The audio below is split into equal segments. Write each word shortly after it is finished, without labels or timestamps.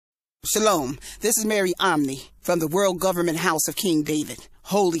Shalom, this is Mary Omni from the World Government House of King David,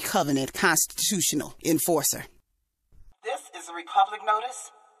 Holy Covenant Constitutional Enforcer. This is a Republic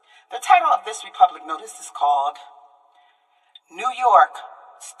Notice. The title of this Republic Notice is called New York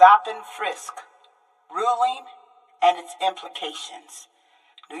Stop and Frisk Ruling and Its Implications.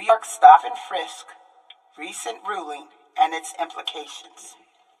 New York Stop and Frisk Recent Ruling and Its Implications.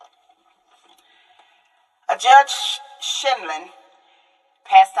 A Judge Shinlin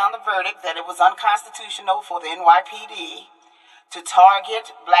passed down the verdict that it was unconstitutional for the NYPD to target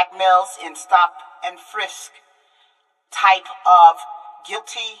black males in stop and frisk type of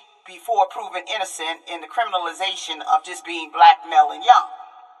guilty before proven innocent in the criminalization of just being black, male, and young.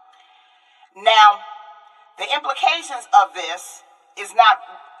 Now, the implications of this is not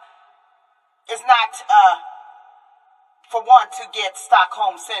for one to get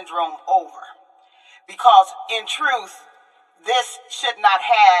Stockholm Syndrome over. Because in truth, this should not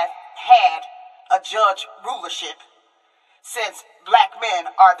have had a judge rulership, since black men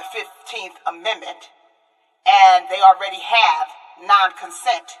are the 15th Amendment and they already have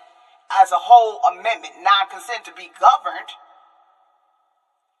non-consent as a whole amendment, non-consent to be governed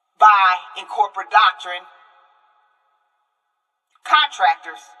by, in corporate doctrine,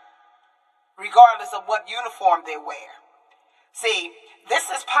 contractors, regardless of what uniform they wear. See, this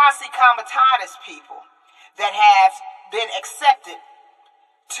is posse comitatus people that have been accepted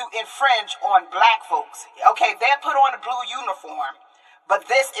to infringe on black folks. Okay, they put on a blue uniform, but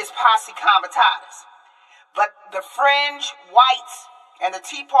this is posse comitatus. But the fringe whites and the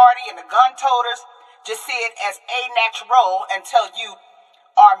Tea Party and the gun toters just see it as a natural until you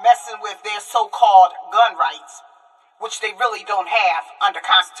are messing with their so-called gun rights, which they really don't have under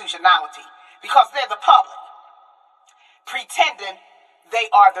constitutionality, because they're the public, pretending they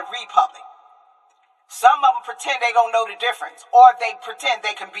are the republic. Some of them pretend they don't know the difference, or they pretend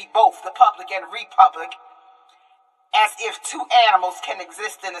they can be both the public and the republic, as if two animals can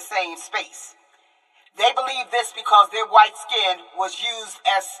exist in the same space. They believe this because their white skin was used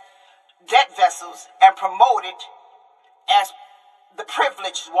as debt vessels and promoted as the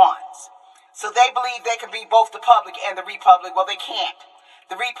privileged ones. So they believe they can be both the public and the republic. Well, they can't.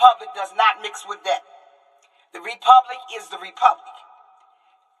 The republic does not mix with debt. The republic is the republic.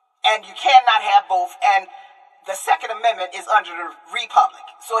 And you cannot have both. And the Second Amendment is under the republic.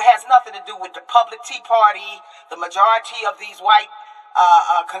 So it has nothing to do with the public Tea Party. The majority of these white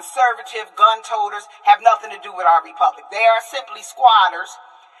conservative gun toters have nothing to do with our republic. They are simply squatters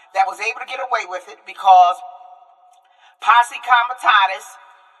that was able to get away with it because posse comitatus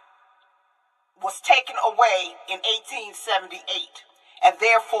was taken away in 1878. And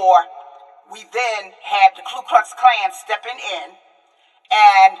therefore, we then had the Ku Klux Klan stepping in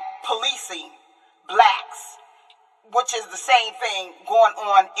and policing blacks, which is the same thing going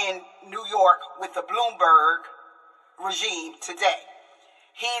on in New York with the Bloomberg regime today.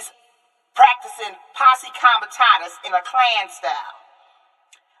 He's practicing posse comitatus in a Klan style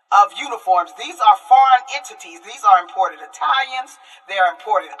of uniforms. These are foreign entities. These are imported Italians. They're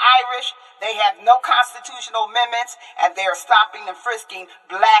imported Irish. They have no constitutional amendments, and they're stopping and frisking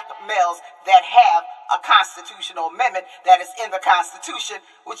black males that have a constitutional amendment that is in the Constitution,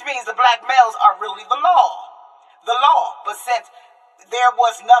 which means the black males are really the law. The law. But since there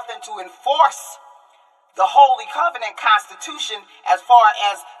was nothing to enforce the Holy Covenant Constitution as far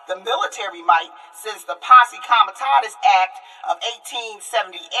as the military might, since the Posse Comitatus Act of 1878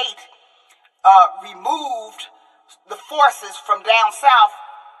 removed the forces from down south,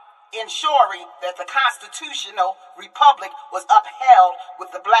 ensuring that the constitutional republic was upheld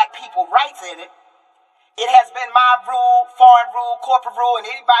with the black people rights in it. It has been mob rule, foreign rule, corporate rule, and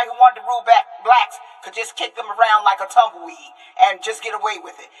anybody who wanted to rule back blacks could just kick them around like a tumbleweed and just get away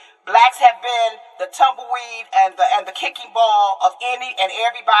with it. Blacks have been the tumbleweed and the kicking ball of any and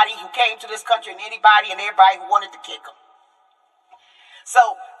everybody who came to this country, and anybody and everybody who wanted to kick them. So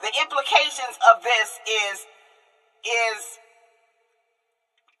the implications of this is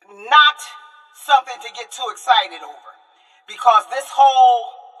not something to get too excited over, because this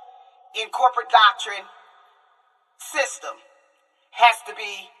whole in corporate doctrine system has to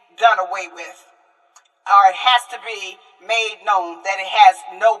be done away with, or it has to be made known that it has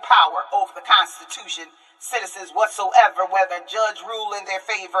no power over the Constitution, citizens whatsoever, whether a judge rule in their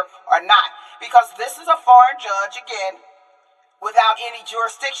favor or not, because this is a foreign judge, again, without any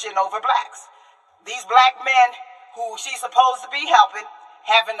jurisdiction over blacks. These black men who she's supposed to be helping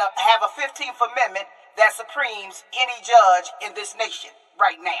have a 15th Amendment that supremes any judge in this nation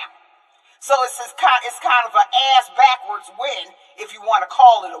right now. So it's kind of an ass backwards win, if you want to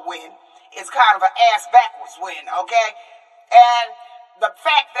call it a win. It's kind of an ass backwards win, okay? And the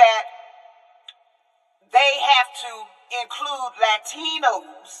fact that include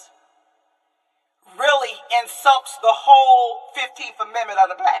Latinos really insults the whole 15th Amendment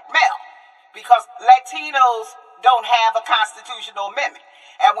of the black male, because Latinos don't have a constitutional amendment.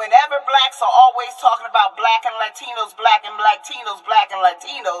 And whenever blacks are always talking about black and Latinos, black and Latinos, black and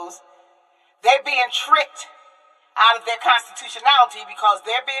Latinos, they're being tricked out of their constitutionality because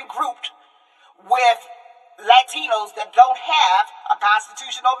they're being grouped with Latinos that don't have a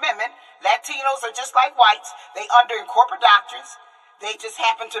constitutional amendment. Latinos are just like whites. They under incorporate doctrines. They just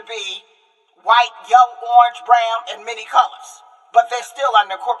happen to be white, yellow, orange, brown, and many colors. But they're still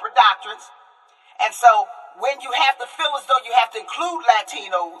under corporate doctrines. And so when you have to feel as though you have to include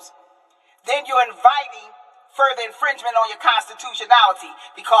Latinos, then you're inviting further infringement on your constitutionality.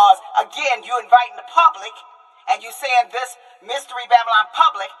 Because, again, you're inviting the public, and you're saying this Mystery Babylon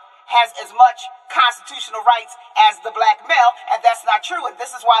public has as much constitutional rights as the black male, and that's not true. And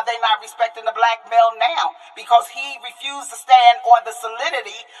this is why they're not respecting the black male now, because he refused to stand on the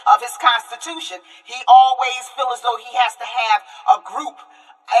solidity of his constitution. He always feels as though he has to have a group,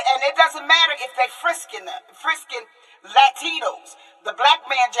 and it doesn't matter if they frisking Latinos. The black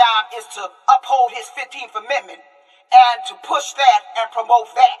man's job is to uphold his 15th Amendment and to push that and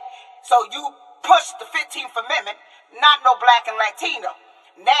promote that. So you push the 15th Amendment, not no black and Latino.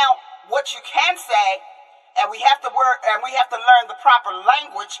 Now, what you can say, and we have to learn the proper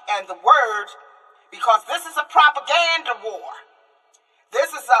language and the words, because this is a propaganda war.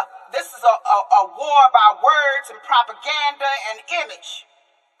 This is a war about words and propaganda and image.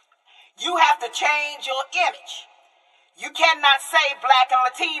 You have to change your image. You cannot say black and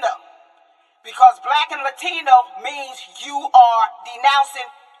Latino, because black and Latino means you are denouncing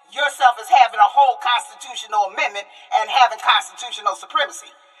yourself as having a whole constitutional amendment and having constitutional supremacy,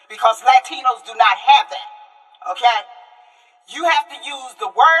 because Latinos do not have that, okay? You have to use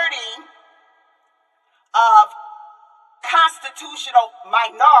the wording of constitutional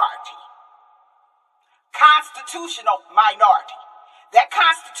minority. Constitutional minority. That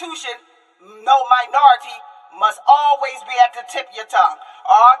constitution, no minority, must always be at the tip of your tongue.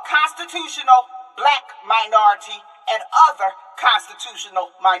 Or constitutional black minority and other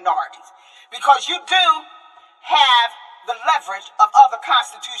constitutional minorities. Because you do have the leverage of other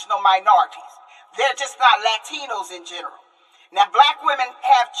constitutional minorities. They're just not Latinos in general. Now, black women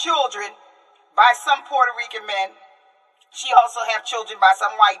have children by some Puerto Rican men. She also have children by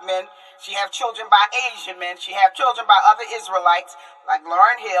some white men. She have children by Asian men. She have children by other Israelites, like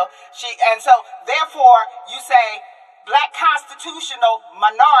Lauryn Hill. And so, therefore, you say black constitutional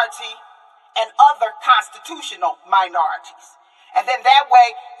minority and other constitutional minorities. And then that way,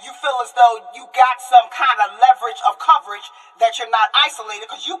 you feel as though you got some kind of leverage of coverage that you're not isolated,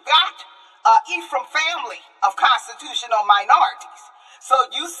 because you got Ephraim family of constitutional minorities. So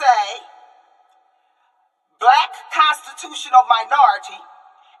you say black constitutional minority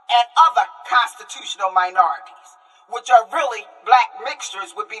and other constitutional minorities, which are really black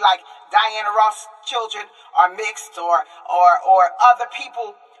mixtures, would be like Diana Ross children are mixed, or other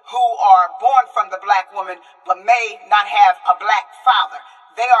people who are born from the black woman but may not have a black father.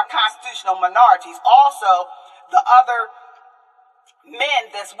 They are constitutional minorities. Also, the other men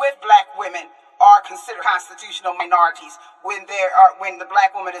that's with black women are considered constitutional minorities when the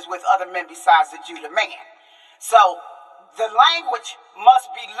black woman is with other men besides the Judah man. So the language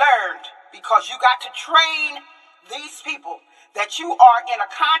must be learned, because you got to train these people that you are in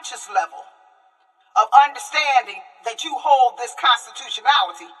a conscious level of understanding that you hold this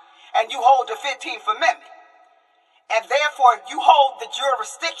constitutionality and you hold the 15th Amendment. And therefore you hold the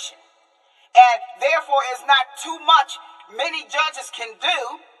jurisdiction. And therefore it's not too much many judges can do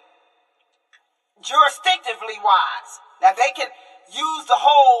jurisdictively wise. Now they can use the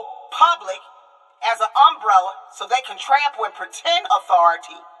whole public as an umbrella so they can trample and pretend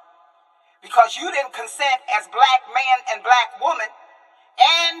authority, because you didn't consent as black man and black woman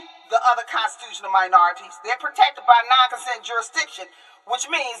and the other constitutional minorities. They're protected by non-consent jurisdiction, which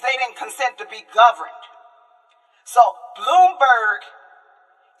means they didn't consent to be governed. So Bloomberg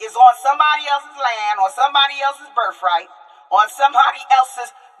is on somebody else's land, on somebody else's birthright, on somebody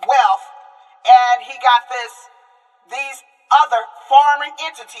else's wealth, and he got these other foreign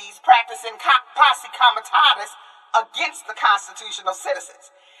entities practicing posse comitatus against the constitutional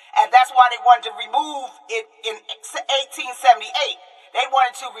citizens. And that's why they wanted to remove it in 1878. They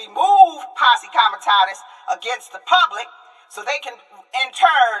wanted to remove posse comitatus against the public so they can, in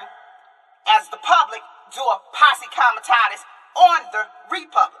turn, as the public, do a posse comitatus on the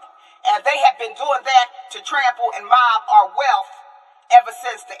republic. And they have been doing that to trample and mob our wealth ever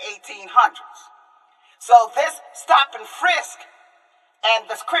since the 1800s. So this stop and frisk and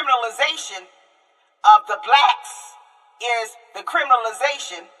this criminalization of the blacks is the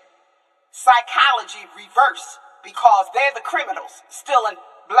criminalization psychology reverse, because they're the criminals stealing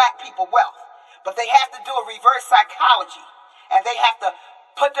black people wealth. But they have to do a reverse psychology, and they have to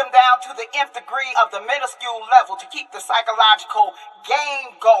put them down to the nth degree of the minuscule level to keep the psychological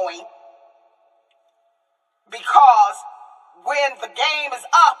game going, because when the game is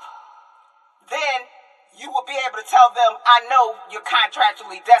up, then you will be able to tell them, I know you're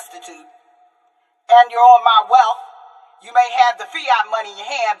contractually destitute and you're on my wealth. You may have the fiat money in your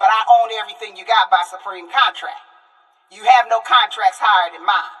hand, but I own everything you got by supreme contract. You have no contracts higher than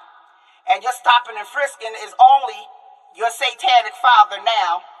mine. And your stopping and frisking is only your satanic father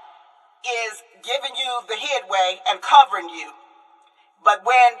now is giving you the headway and covering you. But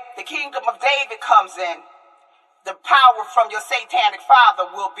when the kingdom of David comes in, the power from your satanic father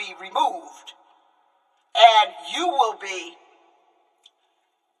will be removed. And you will be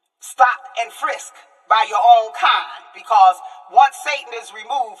stopped and frisked by your own kind. Because once Satan is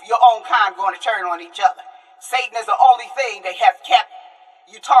removed, your own kind going to turn on each other. Satan is the only thing that has kept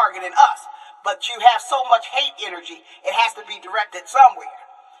you targeting us. But you have so much hate energy, it has to be directed somewhere.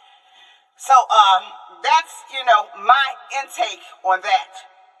 So that's, my intake on that.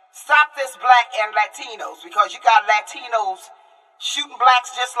 Stop this black and Latinos, because you got Latinos shooting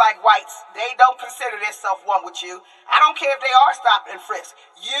blacks just like whites. They don't consider themselves one with you. I don't care if they are stopped and frisked.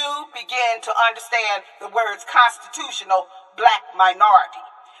 You begin to understand the words constitutional black minority.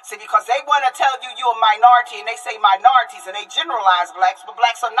 See, because they want to tell you you're a minority, and they say minorities, and they generalize blacks, but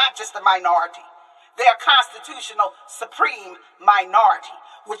blacks are not just a minority. They are constitutional supreme minority,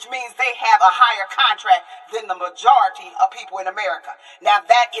 which means they have a higher contract than the majority of people in America. Now,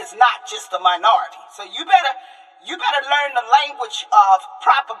 that is not just a minority. So you better learn the language of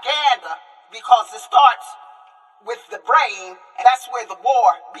propaganda, because it starts with the brain, and that's where the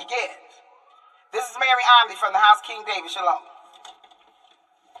war begins. This is Mary Omni from the House King David. Shalom.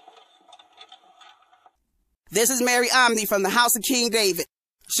 This is Mary Omni from the House of King David.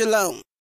 Shalom.